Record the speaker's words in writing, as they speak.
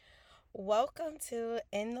Welcome to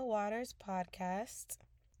In the Waters podcast.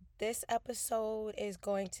 This episode is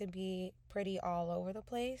going to be pretty all over the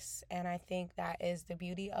place, and I think that is the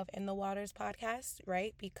beauty of In the Waters podcast,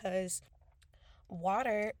 right? Because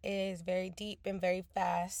water is very deep and very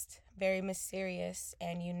fast, very mysterious,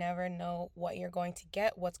 and you never know what you're going to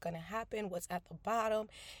get, what's going to happen, what's at the bottom.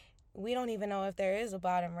 We don't even know if there is a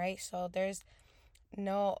bottom, right? So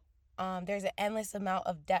no, there's an endless amount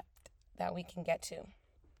of depth that we can get to.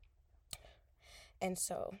 And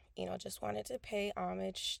so, just wanted to pay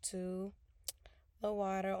homage to the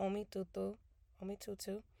water, Omi Tutu,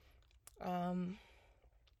 um,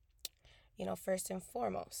 first and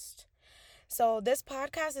foremost. So this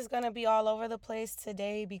podcast is going to be all over the place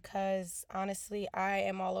today because honestly, I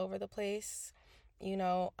am all over the place. You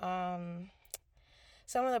know,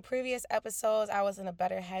 some of the previous episodes, I was in a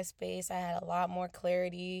better headspace. I had a lot more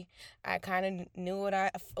clarity. I kind of knew I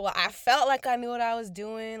felt like I knew what I was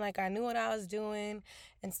doing,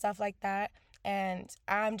 and stuff like that. And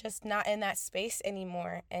I'm just not in that space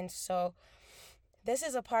anymore. And so this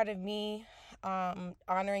is a part of me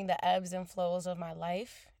honoring the ebbs and flows of my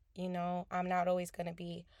life. I'm not always going to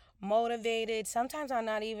be motivated. Sometimes I'm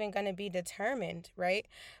not even going to be determined, right?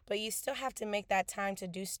 But you still have to make that time to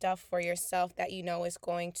do stuff for yourself that you know is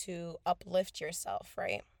going to uplift yourself,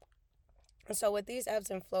 right? And so with these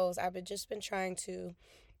ebbs and flows, just been trying to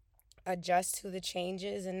adjust to the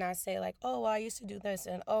changes and not say like, oh, well, I used to do this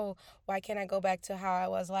and oh, why can't I go back to how I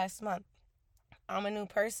was last month? I'm a new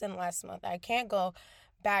person last month. I can't go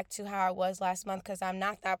back to how I was last month because I'm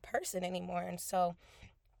not that person anymore. And so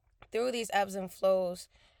through these ebbs and flows,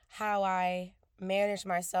 how I manage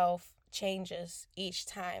myself changes each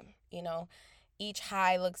time. Each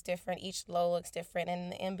high looks different, each low looks different,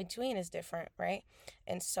 and the in between is different, right?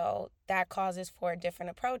 And so that causes for different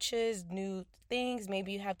approaches, new things.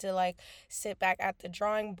 Maybe you have to like sit back at the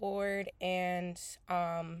drawing board and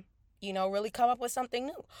really come up with something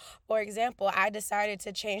new. For example, I decided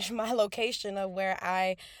to change my location of where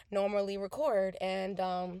I normally record,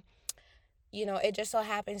 and it just so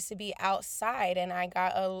happens to be outside, and I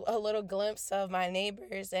got a little glimpse of my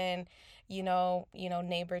neighbors and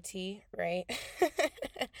neighbor tea, right?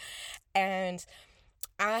 And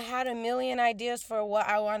I had a million ideas for what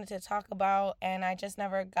I wanted to talk about, and I just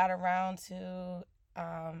never got around to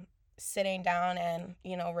sitting down and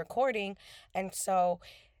recording. And so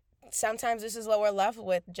sometimes this is what we're left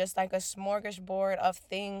with, just like a smorgasbord of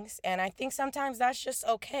things, and I think sometimes that's just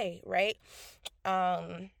okay, right?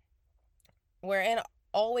 We're in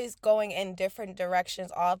always going in different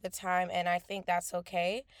directions all the time, and I think that's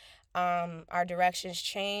okay. Our directions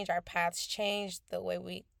change, our paths change, the way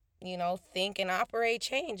we think and operate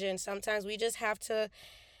change, and sometimes we just have to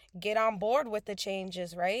get on board with the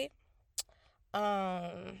changes, right?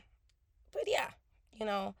 But yeah, you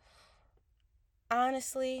know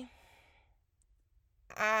honestly,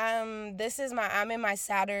 I'm in my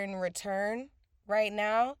Saturn return right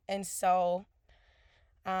now, and so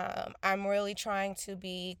I'm really trying to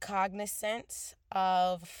be cognizant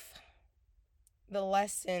of the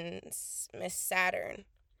lessons Miss Saturn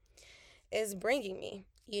is bringing me.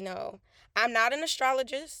 I'm not an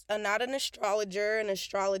astrologist. I'm not an astrologer, an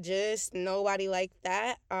astrologist, nobody like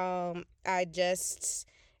that. I just,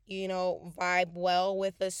 vibe well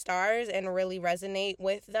with the stars and really resonate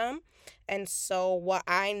with them. And so what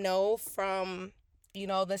I know from,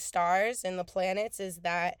 the stars and the planets is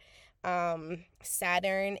that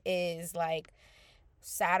Saturn is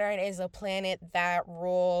a planet that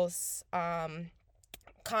rules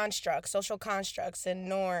constructs, social constructs, and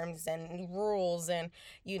norms and rules, and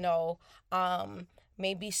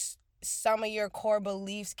maybe some of your core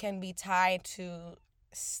beliefs can be tied to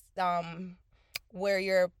where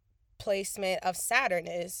your placement of Saturn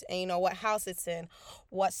is, and what house it's in,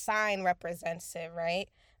 what sign represents it, right?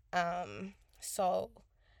 So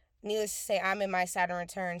needless to say, I'm in my Saturn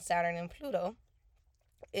return, Saturn and Pluto.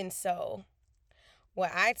 And so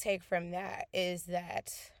what I take from that is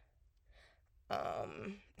that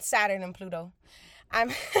Saturn and Pluto.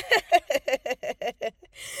 I'm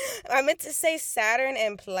I meant to say Saturn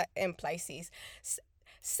and Pisces.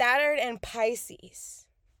 Saturn and Pisces,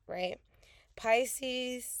 right?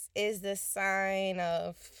 Pisces is the sign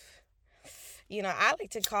of, I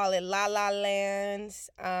like to call it La La Land,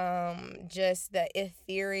 just the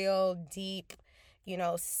ethereal, deep,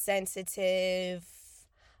 sensitive,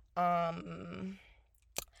 um,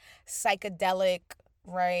 psychedelic,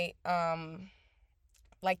 right?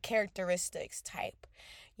 Like characteristics type,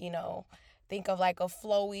 you know, think of like a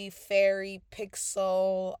flowy, fairy,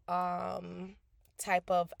 pixel,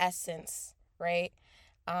 type of essence, right?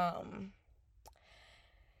 Um,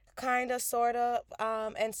 kind of, sort of.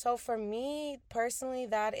 And so for me personally,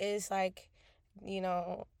 that is like, you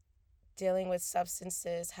know, dealing with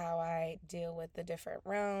substances, how I deal with the different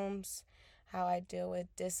realms, how I deal with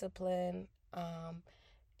discipline,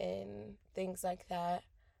 and things like that.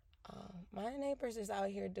 My neighbors is out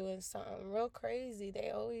here doing something real crazy.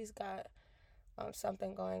 They always got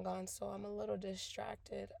something going on, so I'm a little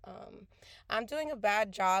distracted. I'm doing a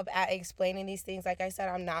bad job at explaining these things. Like I said,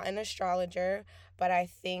 I'm not an astrologer, but I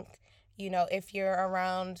think, if you're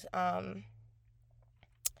around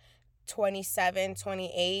 27,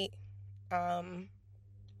 28,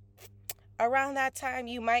 around that time,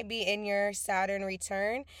 you might be in your Saturn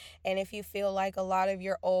return. And if you feel like a lot of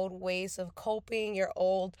your old ways of coping, your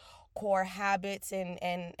old core habits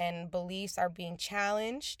and beliefs are being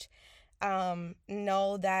challenged,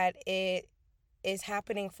 know that it is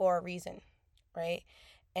happening for a reason, right?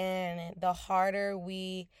 And the harder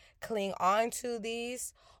we cling on to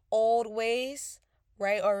these old ways,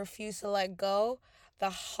 right, or refuse to let go, the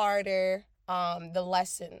harder the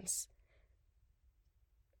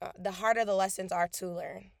harder the lessons are to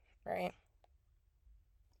learn, right?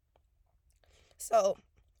 So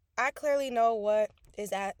I clearly know what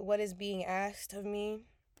is being asked of me,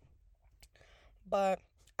 but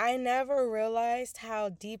I never realized how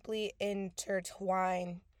deeply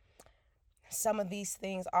intertwined some of these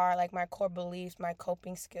things are, like my core beliefs, my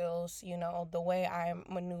coping skills, the way I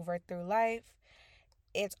maneuver through life.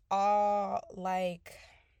 It's all like,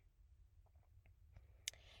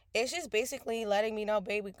 it's just basically letting me know,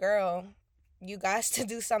 baby girl, you guys to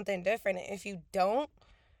do something different. If you don't,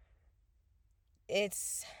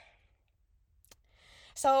 it's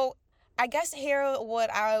so I guess here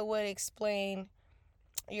what I would explain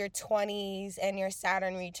your 20s and your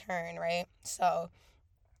Saturn return, right? So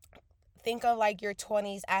think of like your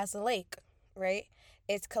 20s as a lake, right?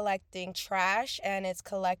 It's collecting trash and it's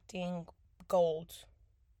collecting gold.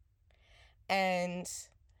 And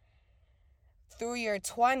through your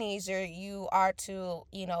 20s, you are to,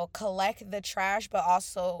 collect the trash, but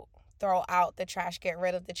also throw out the trash, get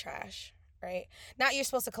rid of the trash, right? Not you're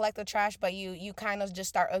supposed to collect the trash, but you kind of just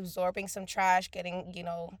start absorbing some trash, getting,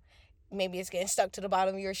 maybe it's getting stuck to the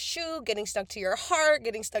bottom of your shoe, getting stuck to your heart,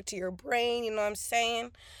 getting stuck to your brain, you know what I'm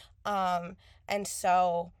saying? And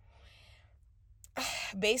so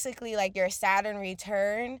basically, like, your Saturn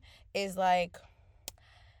return is like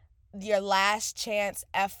your last chance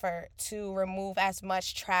effort to remove as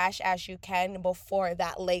much trash as you can before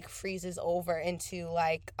that lake freezes over into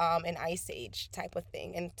like an ice age type of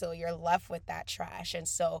thing, until you're left with that trash. And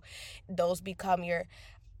so those become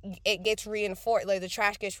it gets reinforced, like the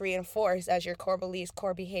trash gets reinforced as your core beliefs,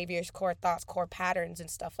 core behaviors, core thoughts, core patterns, and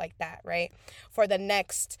stuff like that, right? For the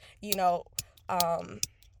next,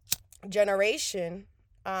 generation,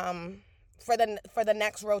 for the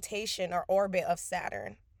next rotation or orbit of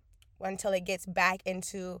Saturn, until it gets back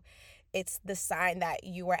into the sign that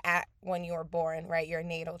you were at when you were born, right? Your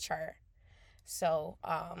natal chart. So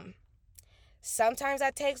sometimes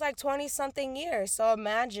that takes like 20 something years. So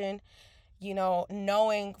imagine,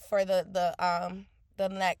 knowing for the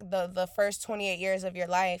first 28 years of your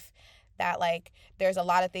life that like there's a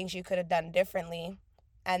lot of things you could have done differently,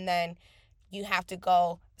 and then you have to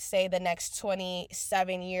go, say, the next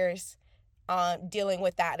 27 years dealing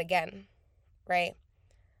with that again, right?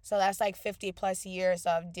 So that's like 50 plus years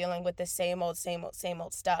of dealing with the same old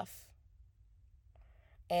stuff.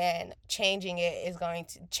 And changing in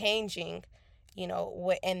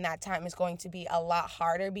that time is going to be a lot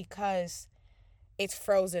harder because it's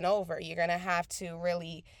frozen over. You're going to have to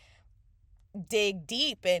really dig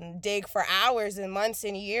deep and dig for hours and months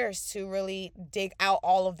and years to really dig out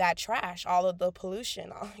all of that trash, all of the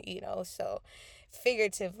pollution, So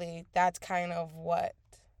figuratively, that's kind of what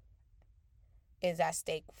is at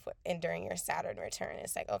stake during your Saturn return.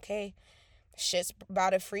 It's like, okay, shit's about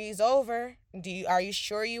to freeze over. Are you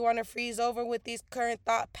sure you want to freeze over with these current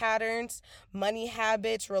thought patterns, money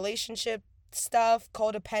habits, relationship stuff,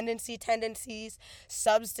 codependency tendencies,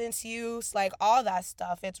 substance use, like all that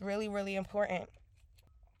stuff? It's really, really important.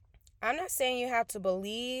 I'm not saying you have to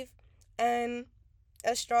believe in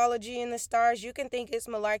astrology and the stars. You can think it's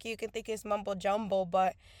malarkey, you can think it's mumbo jumbo,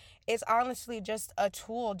 but it's honestly just a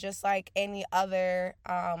tool, just like any other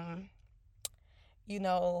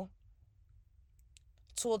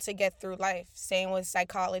tool to get through life. Same with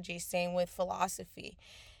psychology, same with philosophy.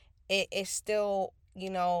 It is still,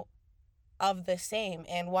 of the same,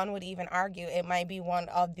 and one would even argue it might be one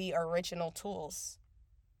of the original tools.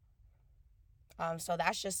 So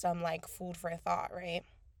that's just some like food for thought, right?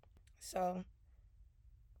 So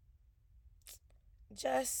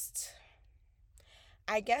just,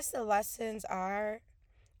 I guess the lessons are,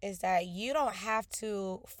 is that you don't have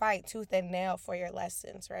to fight tooth and nail for your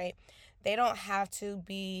lessons, right? They don't have to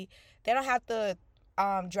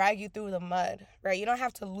drag you through the mud, right? You don't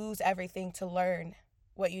have to lose everything to learn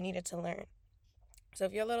what you needed to learn. So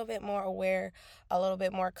if you're a little bit more aware, a little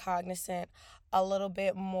bit more cognizant, a little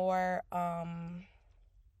bit more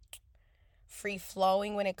free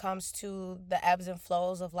flowing when it comes to the ebbs and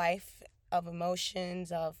flows of life, of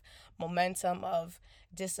emotions, of momentum, of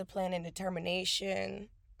discipline and determination,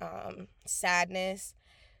 sadness,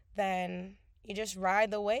 then you just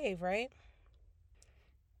ride the wave, right?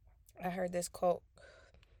 I heard this quote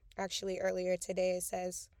actually earlier today. It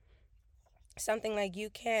says something like, you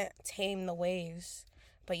can't tame the waves,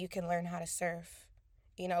 but you can learn how to surf.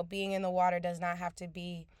 You know, being in the water does not have to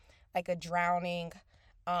be like a drowning,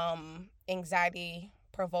 anxiety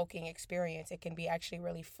provoking experience. It can be actually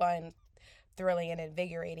really fun, thrilling, and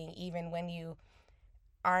invigorating, even when you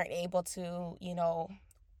aren't able to,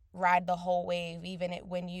 ride the whole wave, even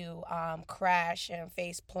when you crash and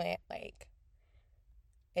face plant. Like,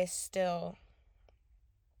 it's still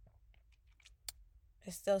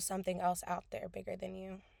something else out there bigger than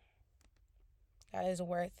you that is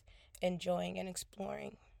worth enjoying and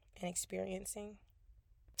exploring and experiencing.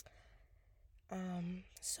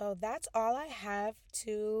 So that's all I have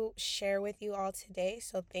to share with you all today.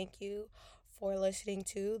 So thank you for listening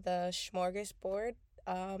to the Smorgasbord.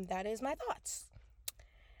 That is my thoughts.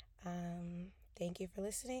 Thank you for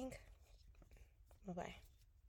listening. Bye-bye.